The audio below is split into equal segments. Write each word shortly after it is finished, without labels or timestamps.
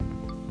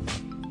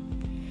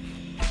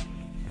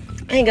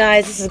Hey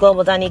guys, this is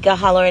Global Danica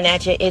hollering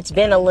at you. It's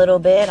been a little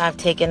bit. I've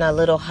taken a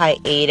little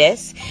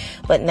hiatus,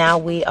 but now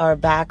we are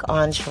back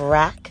on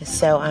track.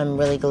 So I'm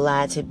really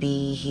glad to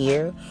be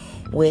here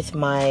with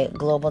my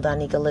Global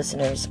Danica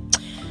listeners.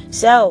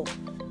 So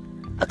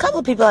a couple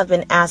of people have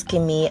been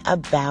asking me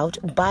about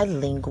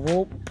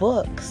bilingual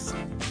books.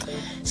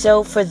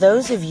 So for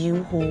those of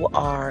you who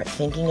are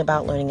thinking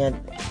about learning a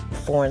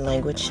foreign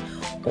language,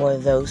 or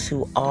those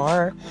who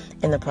are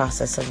in the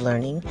process of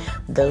learning,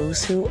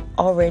 those who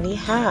already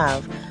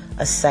have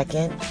a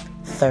second,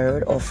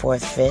 third, or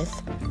fourth,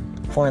 fifth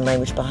foreign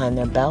language behind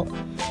their belt,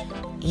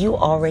 you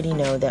already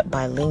know that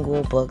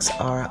bilingual books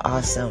are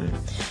awesome.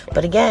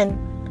 But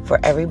again, for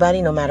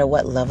everybody, no matter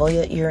what level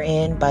you're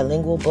in,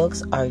 bilingual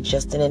books are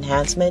just an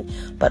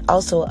enhancement, but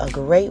also a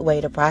great way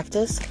to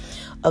practice,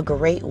 a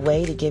great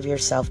way to give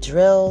yourself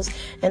drills,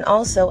 and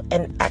also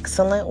an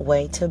excellent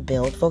way to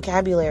build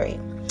vocabulary.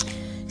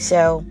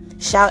 So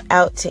shout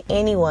out to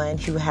anyone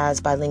who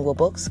has bilingual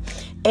books.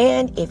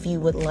 And if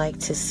you would like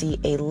to see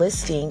a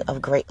listing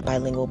of great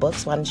bilingual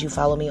books, why don't you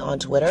follow me on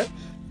Twitter?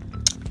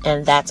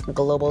 And that's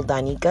Global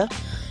Danica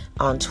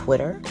on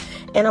Twitter.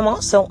 And I'm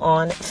also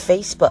on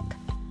Facebook.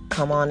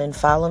 Come on and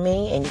follow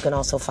me. And you can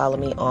also follow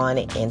me on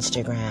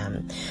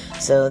Instagram.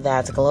 So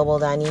that's Global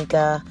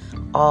Danica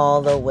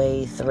all the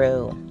way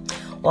through.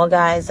 Well,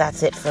 guys,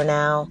 that's it for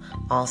now.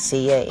 I'll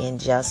see you in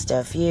just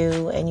a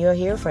few, and you'll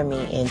hear from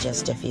me in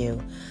just a few.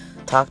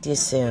 Talk to you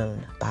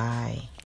soon. Bye.